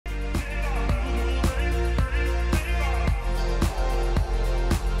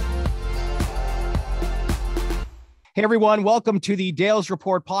Hey, everyone. Welcome to the Dales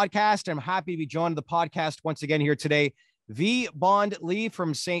Report podcast. I'm happy to be joined on the podcast once again here today. V. Bond Lee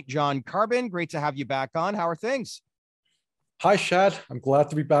from St. John Carbon. Great to have you back on. How are things? Hi, Shad. I'm glad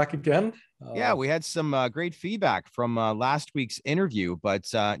to be back again. Yeah, we had some great feedback from last week's interview, but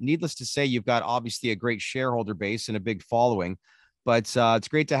needless to say, you've got obviously a great shareholder base and a big following, but it's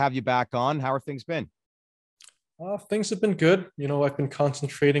great to have you back on. How are things been? Things have been good. I've been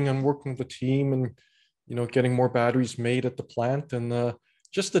concentrating on working with the team and, getting more batteries made at the plant and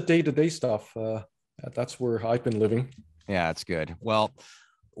just the day-to-day stuff. That's where I've been living. Yeah, it's good. Well,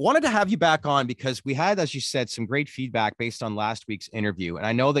 wanted to have you back on because we had, as you said, some great feedback based on last week's interview. And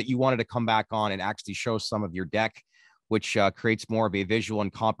I know that you wanted to come back on and actually show some of your deck, which creates more of a visual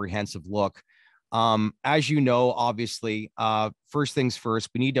and comprehensive look. As you know, obviously, first things first,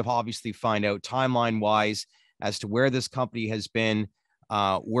 we need to obviously find out timeline-wise as to where this company has been,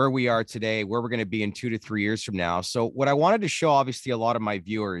 where we are today, where we're going to be in 2 to 3 years from now. So what I wanted to show, obviously, a lot of my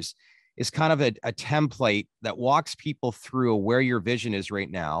viewers is kind of a template that walks people through where your vision is right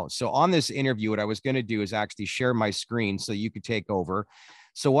now. So on this interview, what I was going to do is actually share my screen so you could take over.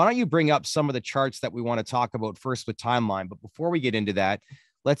 So why don't you bring up some of the charts that we want to talk about first with timeline. But before we get into that,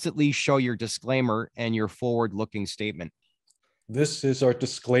 let's at least show your disclaimer and your forward-looking statement. This is our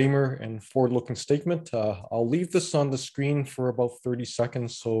disclaimer and forward-looking statement. I'll leave this on the screen for about 30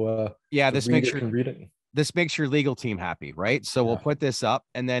 seconds so this makes sure can read it. This makes your legal team happy, right? So we'll put this up.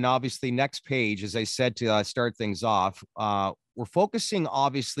 And then obviously next page, as I said, to start things off, we're focusing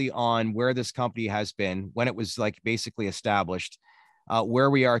obviously on where this company has been when it was like basically established, where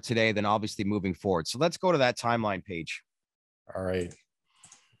we are today, then obviously moving forward. So let's go to that timeline page. All right.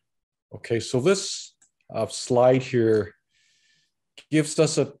 Okay, so this slide here gives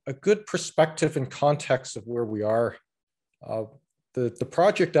us a good perspective and context of where we are. The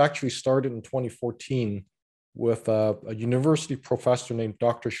project actually started in 2014 with a university professor named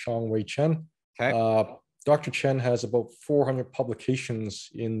Dr. Xiangwei Chen. Okay. Dr. Chen has about 400 publications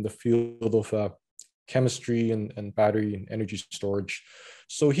in the field of chemistry and battery and energy storage.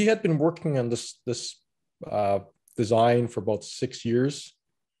 So he had been working on this design for about 6 years.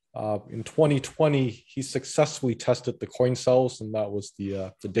 In 2020, he successfully tested the coin cells, and that was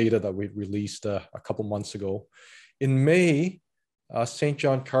the data that we released a couple months ago. In May, St.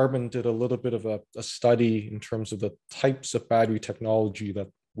 John Carbon did a little bit of a study in terms of the types of battery technology that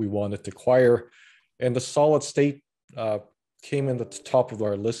we wanted to acquire, and the solid state came in at the top of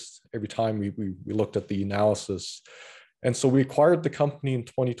our list every time we looked at the analysis. And so we acquired the company in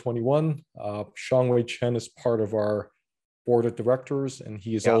 2021. Xiangwei Chen is part of our board of directors, and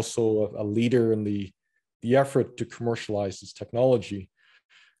he is also a leader in the effort to commercialize this technology.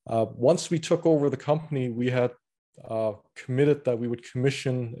 Once we took over the company, we had committed that we would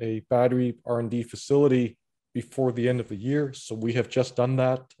commission a battery R&D facility before the end of the year. So we have just done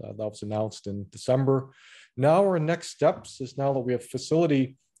that. That was announced in December. Now our next steps is, now that we have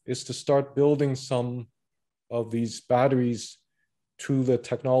facility, is to start building some of these batteries to the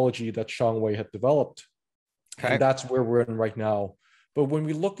technology that Xiangwei had developed. Okay. And that's where we're in right now. But when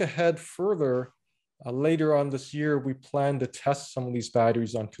we look ahead further, later on this year, we plan to test some of these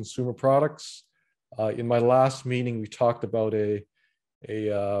batteries on consumer products. In my last meeting, we talked about a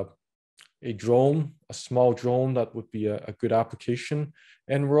drone, a small drone that would be a good application.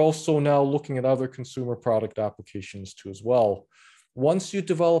 And we're also now looking at other consumer product applications too as well. Once you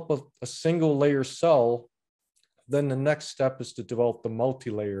develop a single layer cell, then the next step is to develop the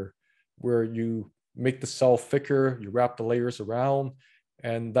multi-layer, where you make the cell thicker, you wrap the layers around,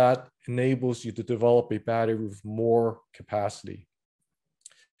 and that enables you to develop a battery with more capacity.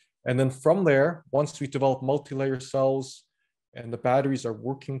 And then from there, once we develop multi-layer cells and the batteries are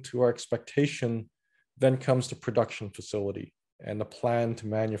working to our expectation, then comes the production facility and the plan to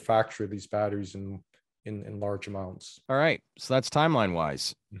manufacture these batteries in large amounts. All right. So that's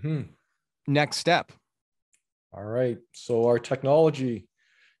timeline-wise. Next step. All right. So our technology,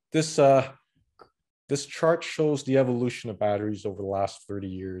 this chart shows the evolution of batteries over the last 30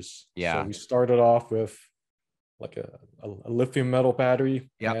 years. Yeah. So we started off with like a lithium metal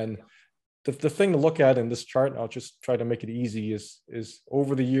battery. Yep. And the thing to look at in this chart, and I'll just try to make it easy, is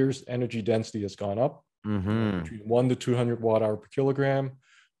over the years, energy density has gone up between 1 to 200 watt hour per kilogram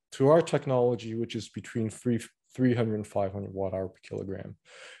to our technology, which is between 300 and 500 watt hour per kilogram.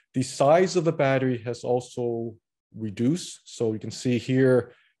 The size of the battery has also reduced. So you can see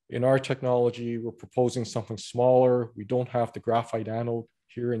here, in our technology, we're proposing something smaller. We don't have the graphite anode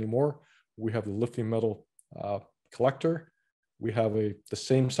here anymore. We have the lithium metal collector. We have the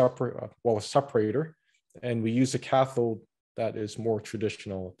same separator, and we use a cathode that is more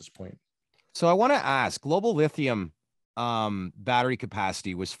traditional at this point. So I want to ask, Global Lithium battery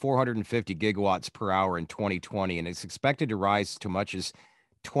capacity was 450 gigawatts per hour in 2020, and it's expected to rise to much as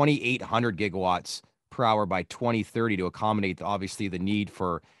 2,800 gigawatts per hour by 2030 to accommodate, obviously, the need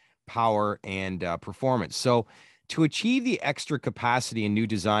for power and performance. So to achieve the extra capacity and new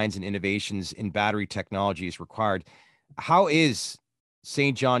designs and innovations in battery technology is required. How is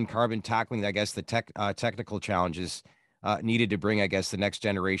St. John Carbon tackling, I guess, the technical challenges needed to bring, I guess, the next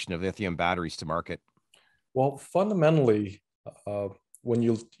generation of lithium batteries to market? Well, fundamentally, when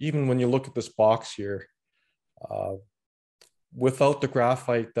you look at this box here, uh, without the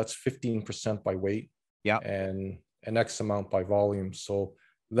graphite, that's 15% by weight, Yeah, and an X amount by volume. So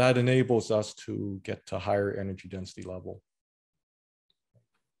that enables us to get to higher energy density level.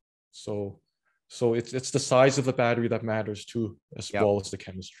 So it's the size of the battery that matters too, as yeah. well as the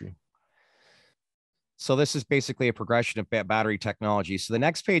chemistry. So this is basically a progression of battery technology. So the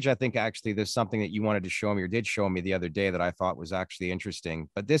next page, I think actually there's something that you wanted to show me or did show me the other day that I thought was actually interesting.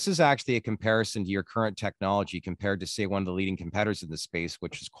 But this is actually a comparison to your current technology compared to, say, one of the leading competitors in the space,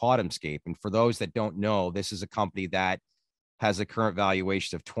 which is QuantumScape. And for those that don't know, this is a company that has a current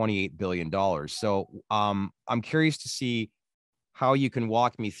valuation of $28 billion. So I'm curious to see how you can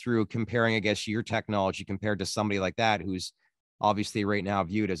walk me through comparing, I guess, your technology compared to somebody like that, who's obviously right now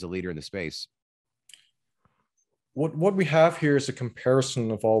viewed as a leader in the space. What we have here is a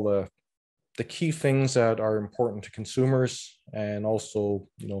comparison of all the key things that are important to consumers, and also,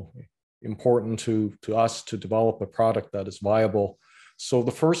 important to us to develop a product that is viable. So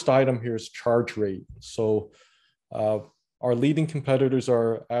the first item here is charge rate. So our leading competitors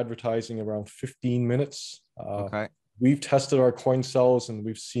are advertising around 15 minutes. Okay. We've tested our coin cells and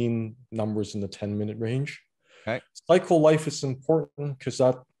we've seen numbers in the 10-minute range. Okay. Cycle life is important because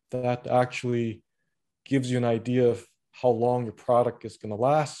that actually gives you an idea of how long your product is going to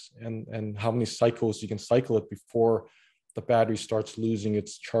last, and how many cycles you can cycle it before the battery starts losing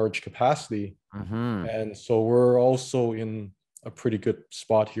its charge capacity. Mm-hmm. And so we're also in a pretty good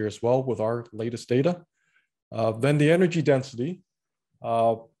spot here as well with our latest data. Then the energy density.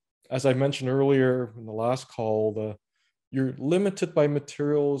 As I mentioned earlier in the last call, you're limited by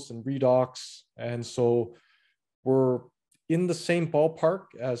materials and redox. And so we're in the same ballpark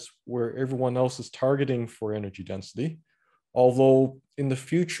as where everyone else is targeting for energy density. Although in the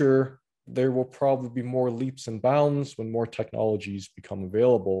future, there will probably be more leaps and bounds when more technologies become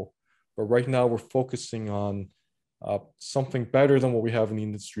available. But right now we're focusing on something better than what we have in the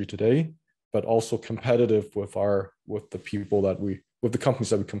industry today, but also competitive with the companies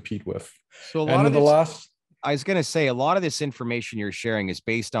that we compete with. So a lot And of in the this, last, I was going to say, a lot of this information you're sharing is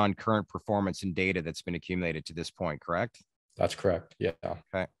based on current performance and data that's been accumulated to this point, correct? that's correct. Yeah.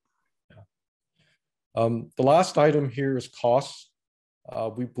 Okay. The last item here is costs.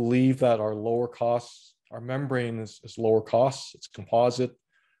 We believe that our lower costs, our membrane is lower costs. It's composite.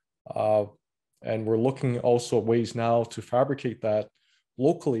 And we're looking also at ways now to fabricate that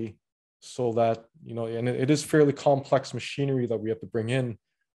locally, so that, and it is fairly complex machinery that we have to bring in.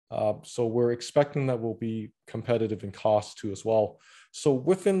 So we're expecting that we'll be competitive in cost too as well. So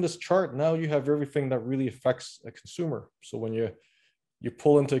within this chart, now you have everything that really affects a consumer. So when you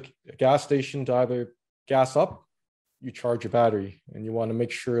pull into a gas station to either gas up, you charge your battery, and you want to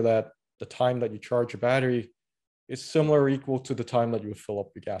make sure that the time that you charge your battery is similar or equal to the time that you would fill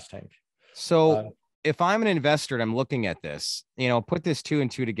up your gas tank. So if I'm an investor and I'm looking at this, put this two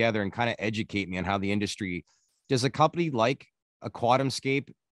and two together and kind of educate me on how the industry, does a company like a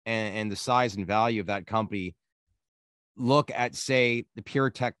QuantumScape and the size and value of that company look at, say, the pure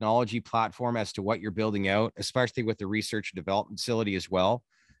technology platform as to what you're building out, especially with the research and development facility as well,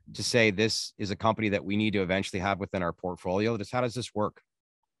 to say this is a company that we need to eventually have within our portfolio? How does this work?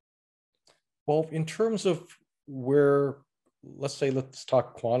 Well, in terms of where, let's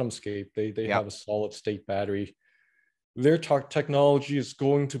talk QuantumScape. They have a solid state battery. Their technology is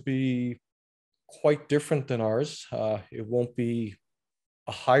going to be quite different than ours. It won't be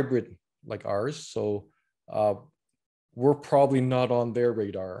a hybrid like ours. So we're probably not on their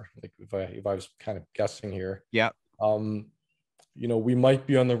radar. Like if I was kind of guessing here. Yeah. We might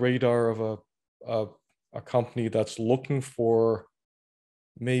be on the radar of a company that's looking for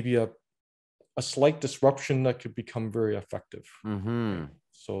maybe a slight disruption that could become very effective. Mm-hmm.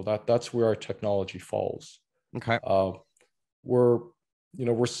 So that's where our technology falls. Okay. We're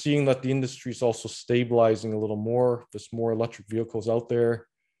seeing that the industry is also stabilizing a little more. There's more electric vehicles out there.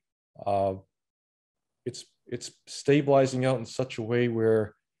 It's stabilizing out in such a way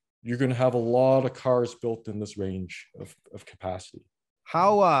where you're going to have a lot of cars built in this range of capacity.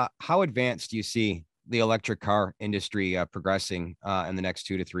 How advanced do you see the electric car industry progressing in the next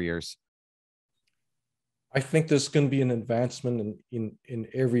 2 to 3 years? I think there's going to be an advancement in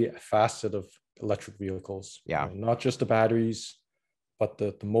every facet of electric vehicles. Yeah. Not just the batteries, but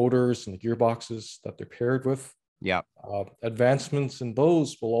the motors and the gearboxes that they're paired with. Yeah. Advancements in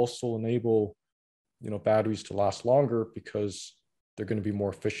those will also enable, batteries to last longer because they're going to be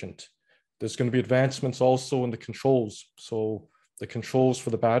more efficient. There's going to be advancements also in the controls. So the controls for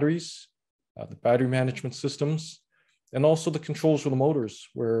the batteries, the battery management systems, and also the controls for the motors,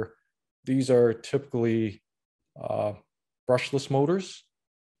 where these are typically brushless motors.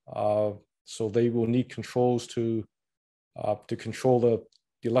 So they will need controls to control the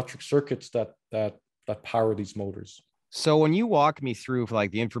electric circuits that power these motors. So when you walk me through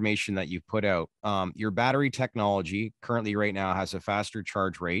like the information that you've put out, your battery technology currently right now has a faster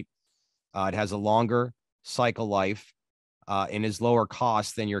charge rate. It has a longer cycle life and is lower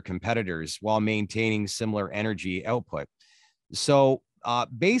cost than your competitors while maintaining similar energy output. So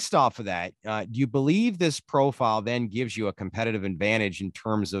based off of that, do you believe this profile then gives you a competitive advantage in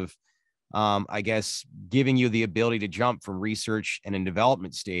terms of, I guess, giving you the ability to jump from research and in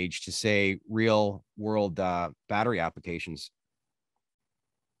development stage to, say, real world battery applications?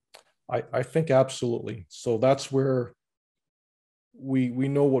 I think absolutely. So that's where we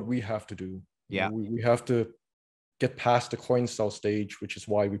know what we have to do. Yeah. We have to get past the coin cell stage, which is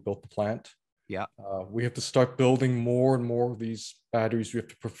why we built the plant. Yeah. We have to start building more and more of these batteries. We have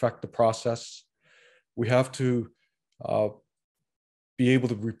to perfect the process. We have to be able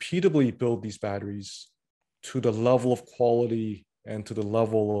to repeatably build these batteries to the level of quality and to the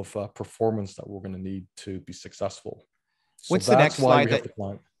level of performance that we're going to need to be successful. So What's the next slide that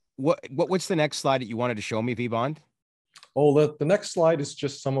what's the next slide that you wanted to show me, Vbond? Oh, the next slide is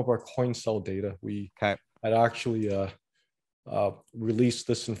just some of our coin cell data. We had actually released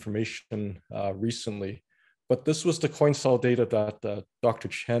this information recently, but this was the coin cell data that Dr.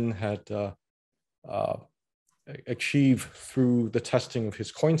 Chen had achieved through the testing of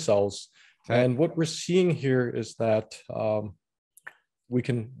his coin cells. Okay. And what we're seeing here is that we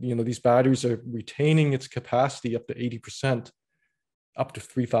can, these batteries are retaining its capacity up to 80%, up to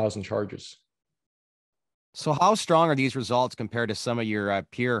 3,000 charges. So how strong are these results compared to some of your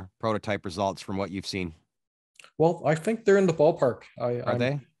peer prototype results from what you've seen? Well, I think they're in the ballpark. Are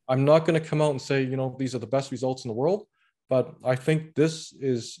they? I'm not going to come out and say, these are the best results in the world, but I think this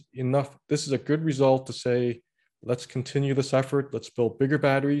is enough. This is a good result to say, let's continue this effort. Let's build bigger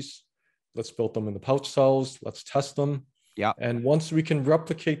batteries. Let's build them in the pouch cells. Let's test them. Yeah. And once we can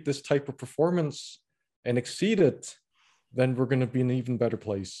replicate this type of performance and exceed it, then we're going to be in an even better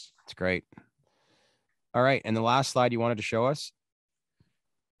place. That's great. All right. And the last slide you wanted to show us?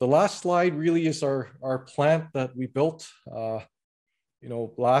 The last slide really is our plant that we built.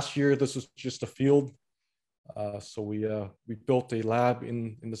 Last year, this was just a field. So we built a lab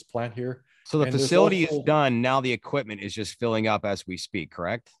in this plant here. So the facility is done. Now the equipment is just filling up as we speak,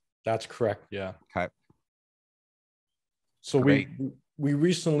 correct? That's correct. Yeah. Okay. So we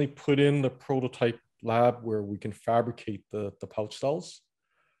recently put in the prototype lab where we can fabricate the pouch cells.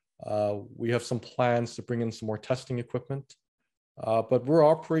 We have some plans to bring in some more testing equipment, but we're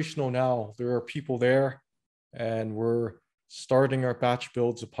operational now. There are people there, and we're starting our batch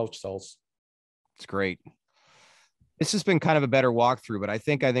builds of pouch cells. It's great. This has been kind of a better walkthrough, but I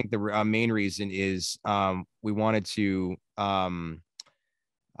think the main reason is we wanted to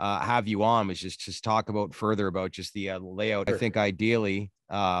have you on was just talk about further about just the layout. Sure. I think ideally,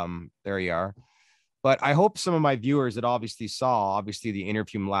 there you are. But I hope some of my viewers that obviously saw the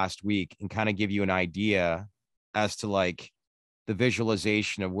interview last week and kind of give you an idea as to like the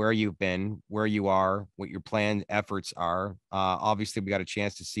visualization of where you've been, where you are, what your planned efforts are. Obviously, we got a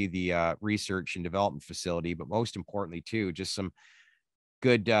chance to see the research and development facility, but most importantly, too, just some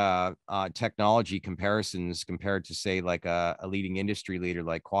good technology comparisons compared to, say, like a leading industry leader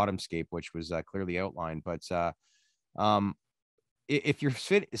like Scape, which was clearly outlined. But if you're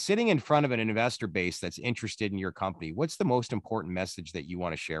sitting in front of an investor base that's interested in your company, what's the most important message that you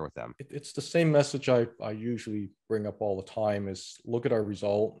want to share with them? It's the same message I usually bring up all the time is look at our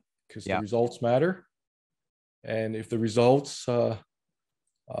result, because the results matter. And if the results are,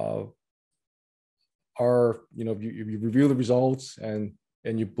 you review the results and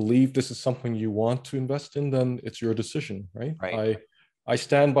you believe this is something you want to invest in, then it's your decision, right? I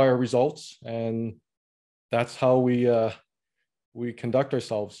stand by our results, and that's how we conduct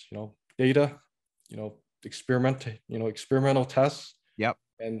ourselves, data, experimental tests. Yep.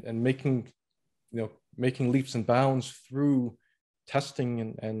 And making leaps and bounds through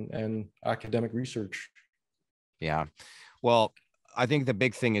testing and academic research. Yeah. Well, I think the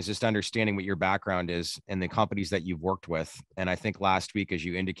big thing is just understanding what your background is and the companies that you've worked with. And I think last week, as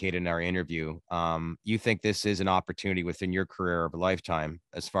you indicated in our interview, you think this is an opportunity within your career of a lifetime,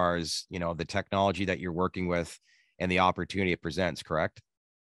 as far as, you know, the technology that you're working with and the opportunity it presents, correct?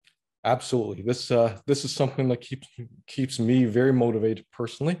 Absolutely. This is something that keeps me very motivated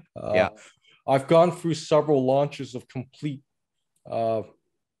personally. Yeah. I've gone through several launches of complete uh,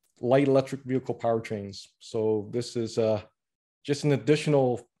 light electric vehicle powertrains. So this is just an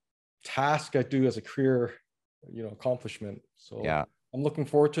additional task I do as a career, accomplishment. So Yeah. I'm looking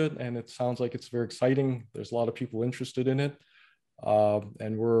forward to it, and it sounds like it's very exciting. There's a lot of people interested in it,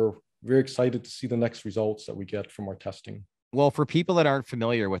 and we're very excited to see the next results that we get from our testing. Well, for people that aren't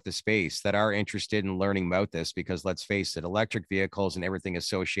familiar with the space, that are interested in learning about this, because let's face it, electric vehicles and everything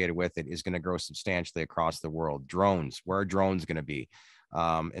associated with it is going to grow substantially across the world. Drones, where are drones going to be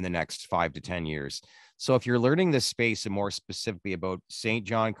in the next 5 to 10 years? So if you're learning this space and more specifically about St.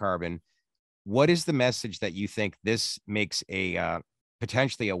 John Carbon, what is the message that you think this makes a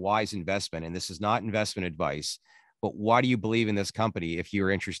potentially a wise investment? And this is not investment advice, but why do you believe in this company if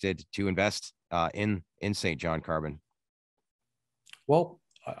you're interested to invest in St. John Carbon? Well,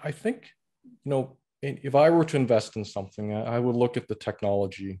 I think, if I were to invest in something, I would look at the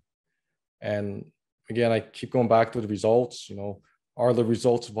technology. And again, I keep going back to the results. Are the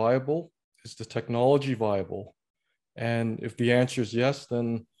results viable? Is the technology viable? And if the answer is yes,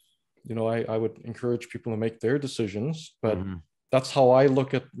 then, I would encourage people to make their decisions. But that's how I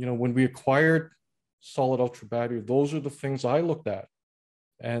look at, when we acquired solid ultra battery, those are the things I looked at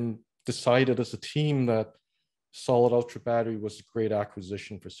and decided as a team that solid ultra battery was a great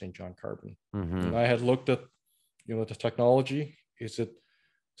acquisition for St. John Carbon. And I had looked at, the technology. Is it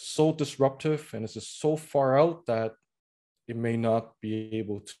so disruptive and is it so far out that it may not be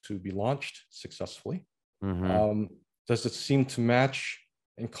able to be launched successfully? Does it seem to match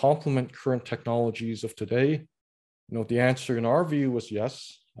and complement current technologies of today? The answer in our view was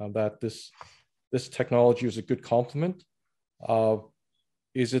yes, that this technology is a good complement.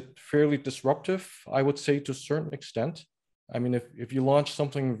 Is it fairly disruptive? I would say to a certain extent. I mean, if you launch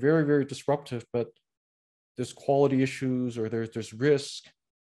something very, very disruptive, but there's quality issues or there's risk,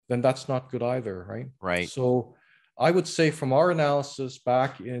 then that's not good either, right? Right. So I would say from our analysis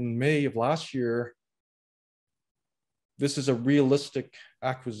back in May of last year, this is a realistic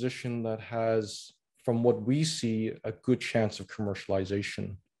acquisition that has, from what we see, a good chance of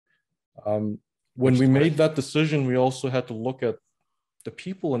commercialization. When we made that decision, we also had to look at the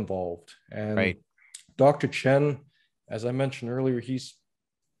people involved. And Dr. Chen, as I mentioned earlier, he's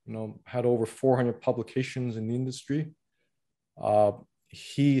had over 400 publications in the industry.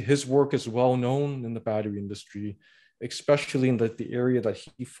 His work is well known in the battery industry, especially in the area that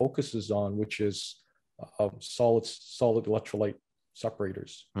he focuses on, which is solid electrolyte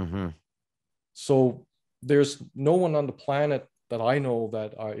separators. So there's no one on the planet that I know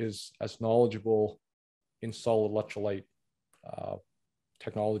that is as knowledgeable in solid electrolyte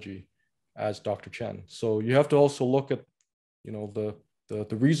technology as Dr. Chen. So you have to also look at, the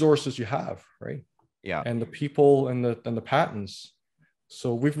resources you have, right? Yeah. And the people and the patents.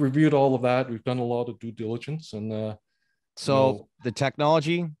 So we've reviewed all of that. We've done a lot of due diligence, and so the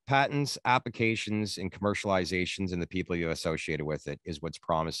technology, patents, applications, and commercializations, and the people you associated with it is what's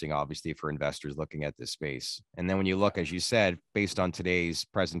promising, obviously, for investors looking at this space. And then when you look, as you said, based on today's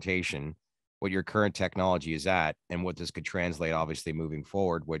presentation, what your current technology is at and what this could translate, obviously, moving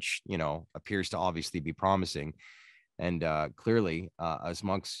forward, which, appears to obviously be promising. And clearly, as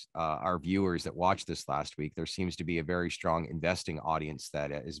amongst our viewers that watched this last week, there seems to be a very strong investing audience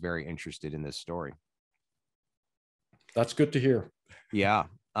that is very interested in this story. That's good to hear. Yeah.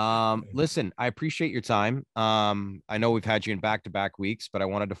 Listen, I appreciate your time. I know we've had you in back-to-back weeks, but I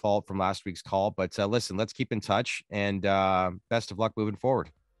wanted to follow up from last week's call. But listen, let's keep in touch, and best of luck moving forward.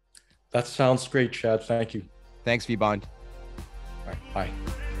 That sounds great, Chad. Thank you. Thanks, Vibond. All right,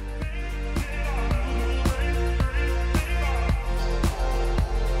 bye.